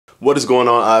What is going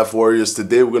on, IF Warriors?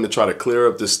 Today we're going to try to clear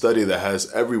up this study that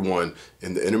has everyone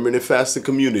in the intermittent fasting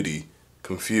community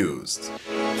confused.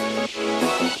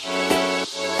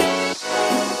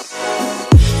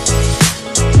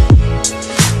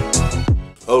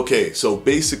 Okay, so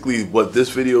basically what this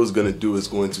video is going to do is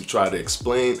going to try to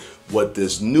explain what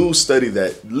this new study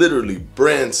that literally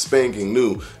brand spanking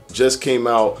new just came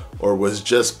out or was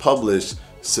just published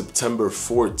September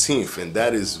 14th, and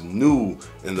that is new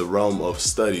in the realm of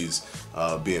studies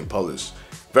being published.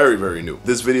 Very, very new.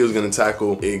 This video is going to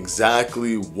tackle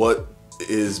exactly what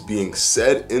is being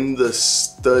said in the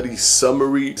study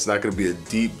summary. It's not going to be a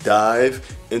deep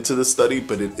dive into the study,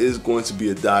 but it is going to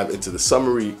be a dive into the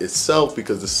summary itself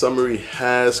because the summary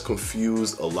has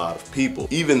confused a lot of people.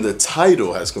 Even the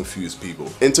title has confused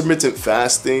people. Intermittent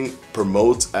fasting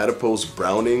promotes adipose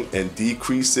browning and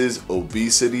decreases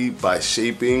obesity by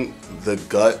shaping the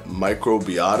gut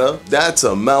microbiota. That's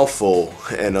a mouthful,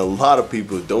 and a lot of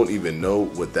people don't even know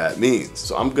what that means.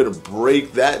 So I'm gonna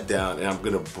break that down, and I'm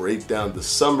gonna break down the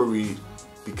summary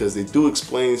because they do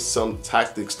explain some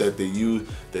tactics that they use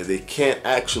that they can't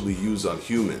actually use on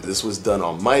humans. This was done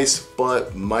on mice,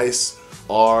 but mice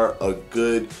are a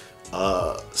good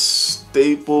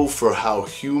staple for how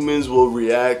humans will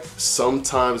react.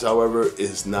 Sometimes, however,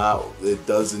 it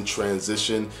doesn't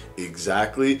transition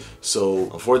exactly. So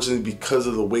unfortunately, because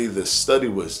of the way this study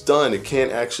was done, it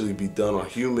can't actually be done on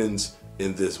humans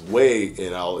in this way,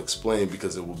 and I'll explain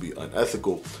because it will be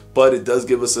unethical. But it does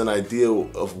give us an idea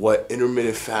of what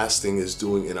intermittent fasting is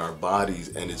doing in our bodies,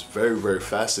 and it's very, very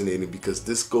fascinating because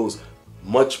this goes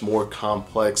much more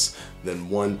complex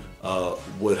than one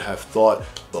would have thought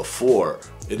before.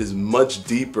 It is much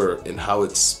deeper in how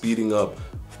it's speeding up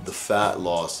the fat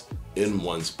loss in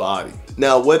one's body.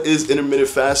 Now, what is intermittent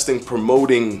fasting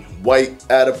promoting white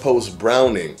adipose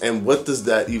browning, and what does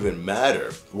that even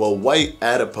matter? Well, white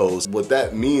adipose, what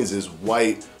that means is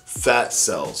white fat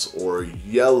cells or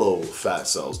yellow fat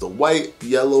cells. The white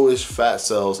yellowish fat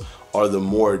cells are the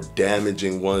more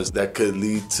damaging ones that could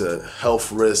lead to health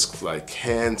risks like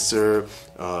cancer,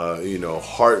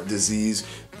 heart disease.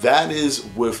 That is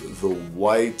with the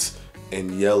white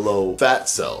and yellow fat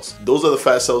cells. Those are the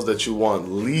fat cells that you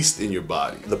want least in your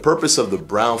body. The purpose of the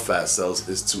brown fat cells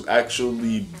is to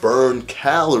actually burn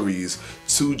calories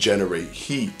to generate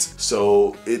heat.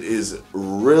 So it is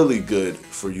really good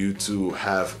for you to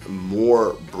have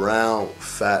more brown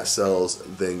fat cells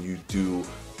than you do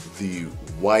the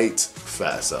white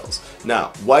fat cells.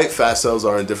 Now, white fat cells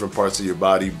are in different parts of your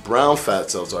body. Brown fat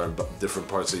cells are in different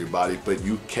parts of your body, but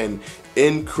you can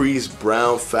increase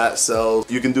brown fat cells.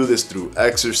 You can do this through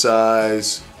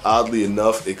exercise. Oddly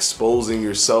enough, exposing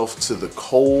yourself to the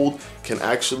cold can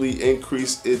actually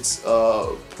increase its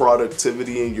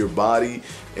productivity in your body,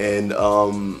 and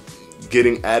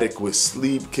getting adequate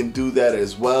sleep can do that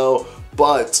as well.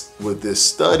 But with this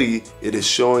study, it is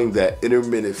showing that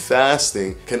intermittent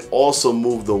fasting can also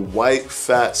move the white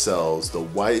fat cells, the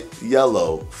white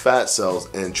yellow fat cells,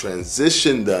 and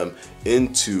transition them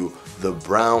into the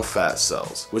brown fat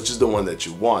cells, which is the one that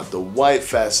you want. The white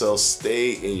fat cells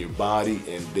stay in your body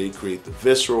and they create the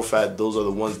visceral fat. Those are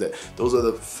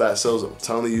the fat cells I'm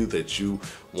telling you that you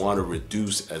want to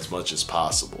reduce as much as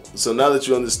possible. So now that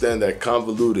you understand that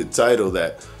convoluted title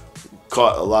that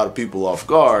caught a lot of people off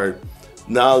guard,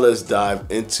 now let's dive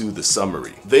into the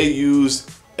summary. They use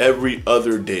every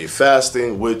other day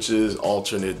fasting, which is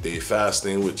alternate day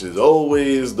fasting, which is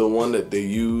always the one that they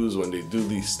use when they do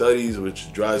these studies,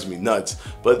 which drives me nuts.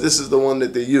 But this is the one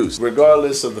that they use.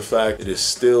 Regardless of the fact, it is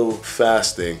still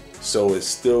fasting. So it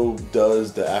still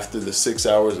does after the 6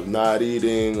 hours of not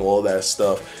eating, all that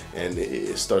stuff, and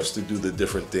it starts to do the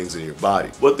different things in your body.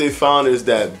 What they found is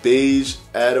that beige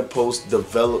adipose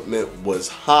development was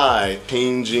high,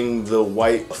 changing the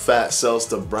white fat cells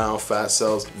to brown fat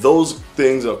cells. Those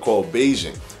things are called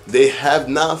beiging. They have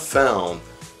not found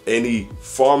any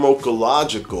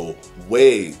pharmacological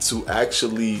way to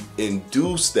actually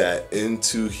induce that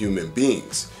into human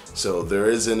beings. So there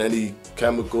isn't any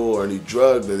chemical or any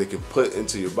drug that they can put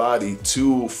into your body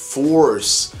to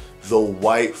force the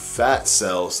white fat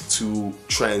cells to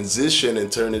transition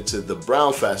and turn into the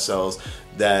brown fat cells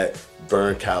that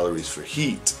burn calories for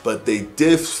heat. But they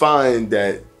did find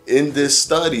that in this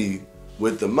study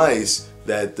with the mice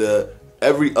that the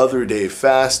every other day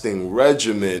fasting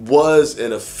regimen was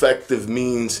an effective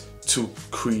means to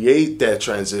create that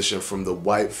transition from the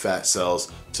white fat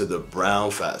cells to the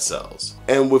brown fat cells.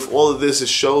 And with all of this, it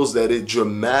shows that it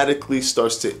dramatically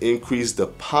starts to increase the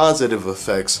positive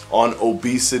effects on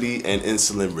obesity and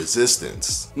insulin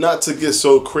resistance. Not to get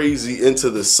so crazy into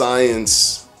the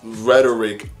science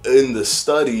rhetoric in the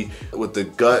study with the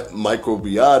gut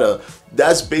microbiota,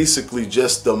 that's basically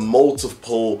just the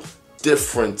multiple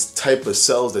different type of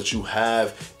cells that you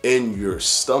have in your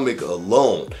stomach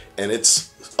alone, and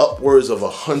it's upwards of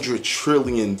 100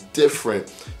 trillion different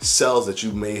cells that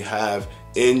you may have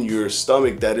in your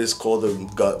stomach. That is called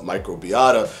the gut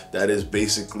microbiota. That is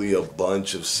basically a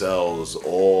bunch of cells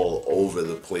all over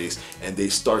the place, and they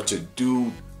start to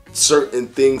do certain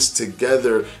things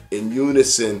together in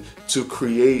unison to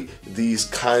create these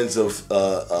kinds of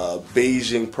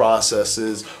beiging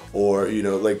processes, or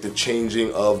like the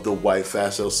changing of the white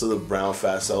fat cells to the brown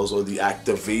fat cells, or the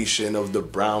activation of the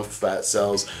brown fat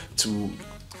cells to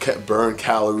burn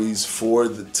calories for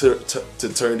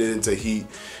to turn it into heat.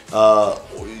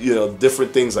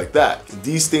 Different things like that.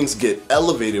 These things get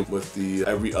elevated with the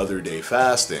every other day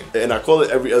fasting. And I call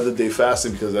it every other day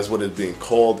fasting because that's what it's being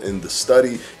called in the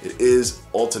study. It is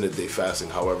alternate day fasting,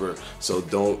 however, so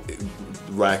don't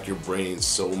rack your brain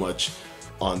so much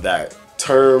on that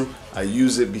term. I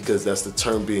use it because that's the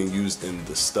term being used in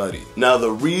the study. Now, the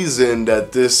reason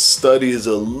that this study is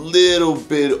a little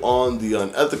bit on the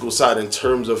unethical side in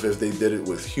terms of if they did it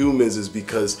with humans is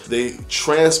because they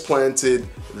transplanted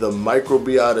the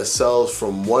microbiota cells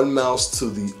from one mouse to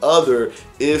the other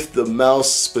if the mouse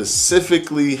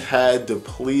specifically had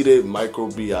depleted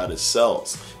microbiota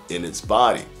cells in its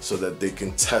body, so that they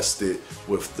can test it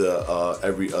with the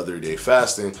every other day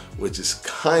fasting, which is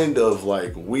kind of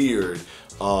like weird.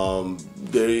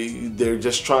 They're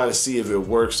just trying to see if it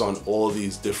works on all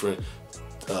these different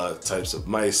types of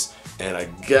mice, and I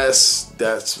guess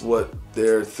that's what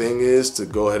their thing is, to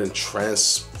go ahead and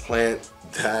transplant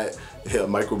that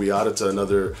microbiota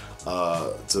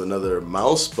to another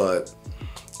mouse, but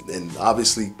and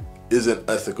obviously isn't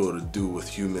ethical to do with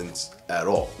humans at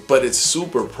all. But it's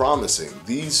super promising.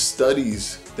 These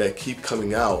studies that keep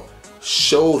coming out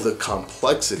show the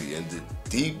complexity and the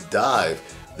deep dive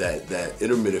that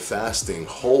intermittent fasting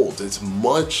holds. It's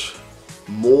much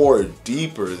more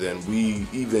deeper than we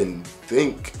even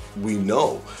think we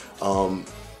know.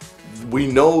 We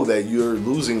know that you're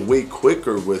losing weight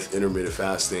quicker with intermittent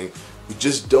fasting. We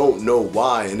just don't know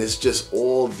why, and it's just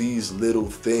all these little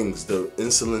things: the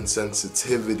insulin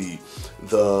sensitivity,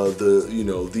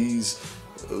 these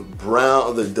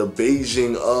brown, the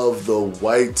beiging of the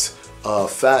white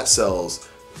fat cells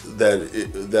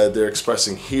that they're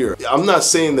expressing here. I'm not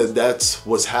saying that that's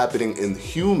what's happening in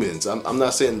humans. I'm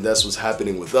not saying that's what's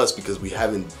happening with us, because we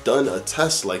haven't done a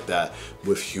test like that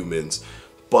with humans,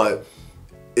 but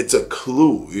it's a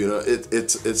clue.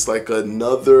 It's like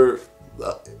another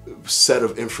set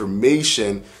of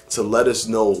information to let us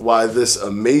know why this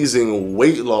amazing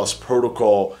weight loss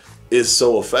protocol is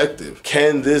so effective.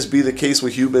 Can this be the case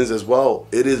with humans as well?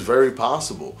 It is very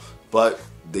possible, but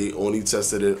they only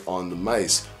tested it on the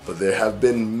mice. But there have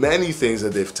been many things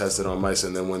that they've tested on mice,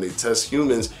 and then when they test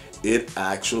humans, it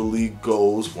actually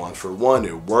goes one for one.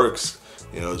 It works.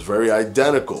 It's very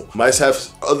identical. Mice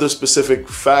have other specific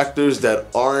factors that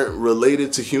aren't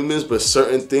related to humans, but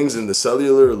certain things in the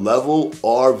cellular level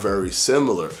are very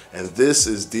similar. And this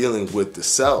is dealing with the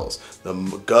cells. The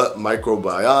gut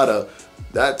microbiota,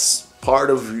 that's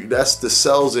the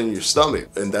cells in your stomach.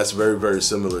 And that's very, very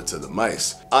similar to the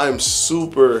mice. I'm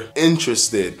super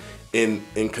interested in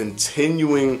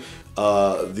continuing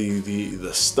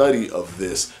the study of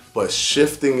this, but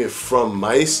shifting it from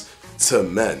mice to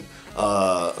men.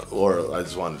 Or I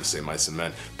just wanted to say mice and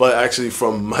men, but actually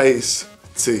from mice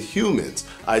to humans.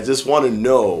 I just want to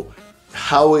know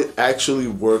how it actually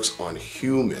works on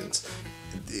humans.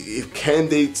 Can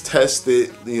they test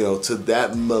it, to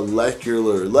that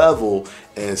molecular level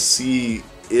and see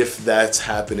if that's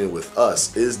happening with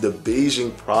us? Is the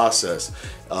beiging process,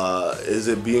 is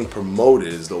it being promoted?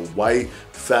 Is the white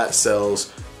fat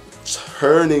cells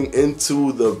turning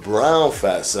into the brown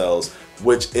fat cells,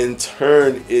 which in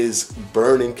turn is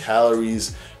burning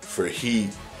calories for heat?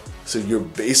 So you're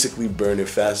basically burning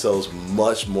fat cells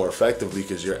much more effectively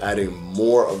because you're adding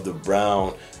more of the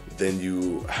brown than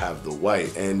you have the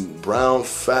white. And brown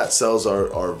fat cells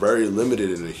are very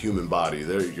limited in the human body.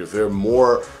 They're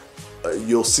more,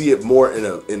 you'll see it more in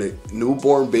a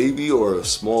newborn baby or a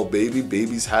small baby.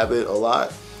 Babies have it a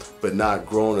lot, but not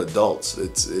grown adults.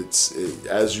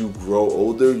 As you grow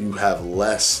older, you have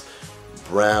less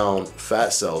brown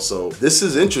fat cells. So this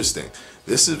is interesting.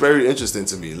 This is very interesting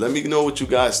to me. Let me know what you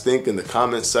guys think in the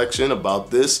comment section about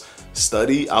this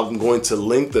study. I'm going to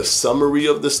link the summary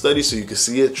of the study so you can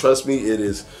see it. Trust me, it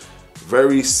is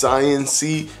very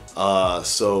sciencey.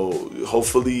 So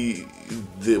hopefully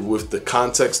with the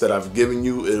context that I've given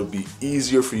you, it'll be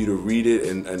easier for you to read it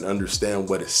and understand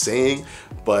what it's saying.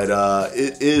 But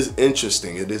it is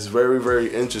interesting. It is very,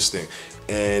 very interesting.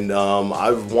 And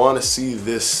I want to see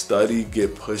this study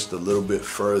get pushed a little bit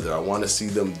further. I want to see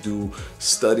them do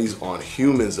studies on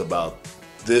humans about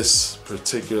this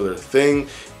particular thing.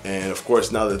 And of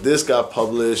course, now that this got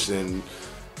published and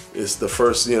it's the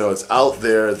first, you know, it's out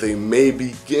there, they may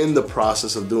begin the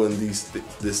process of doing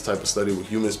this type of study with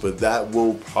humans, but that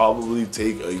will probably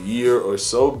take a year or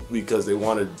so because they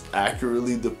want to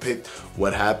accurately depict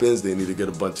what happens. They need to get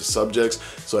a bunch of subjects,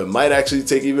 so it might actually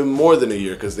take even more than a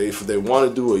year, because if they want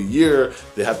to do a year,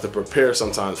 they have to prepare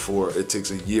sometimes for it.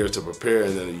 Takes a year to prepare,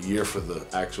 and then a year for the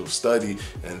actual study,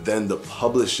 and then the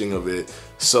publishing of it.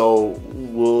 So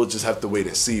we'll just have to wait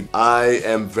and see. I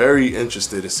am very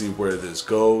interested to see where this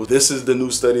goes. This is the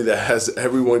new study that has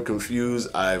everyone confused.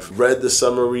 I've read the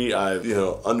summary, I've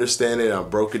understand it, I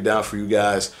broke it down for you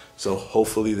guys. So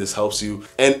hopefully this helps you.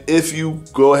 And if you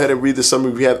go ahead and read the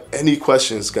summary, if you have any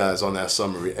questions, guys, on that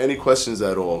summary, any questions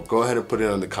at all, go ahead and put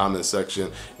it in the comment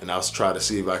section, and I'll try to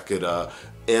see if I could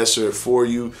answer it for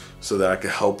you so that I can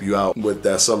help you out with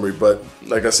that summary. But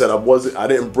like I said, I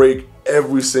didn't break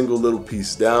every single little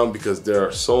piece down because there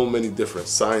are so many different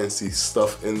sciencey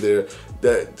stuff in there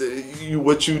that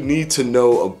what you need to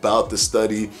know about the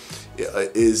study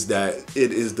is that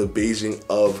it is the beiging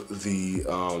of the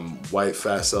white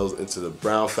fat cells into the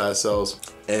brown fat cells,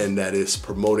 and that is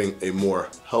promoting a more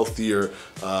healthier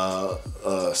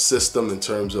system in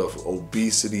terms of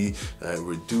obesity and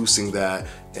reducing that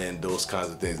and those kinds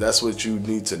of things. That's what you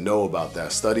need to know about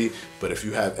that study. But if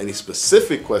you have any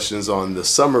specific questions on the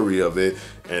summary of it,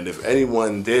 and if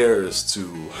anyone dares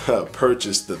to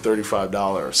purchase the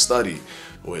 $35 study,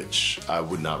 which I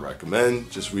would not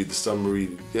recommend, just read the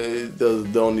summary.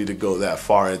 Don't need to go that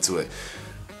far into it.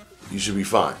 You should be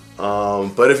fine.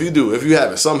 But if you do, if you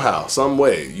have it somehow, some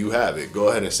way you have it, go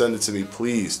ahead and send it to me,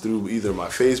 please, through either my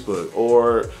Facebook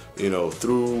or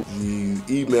through the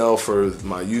email for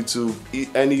my YouTube.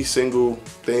 Any single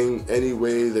thing, any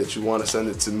way that you want to send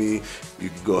it to me, you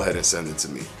can go ahead and send it to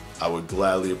me. I would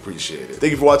gladly appreciate it.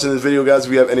 Thank you for watching this video, guys.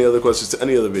 If you have any other questions to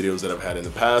any other videos that I've had in the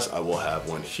past, I will have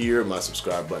one here. My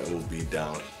subscribe button will be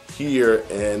down here,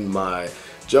 and my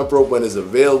jump rope when it's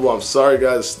available. I'm sorry,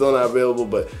 guys, it's still not available,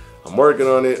 but I'm working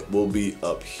on it. Will be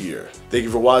up here. Thank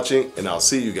you for watching, and I'll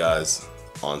see you guys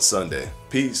on Sunday.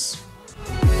 Peace.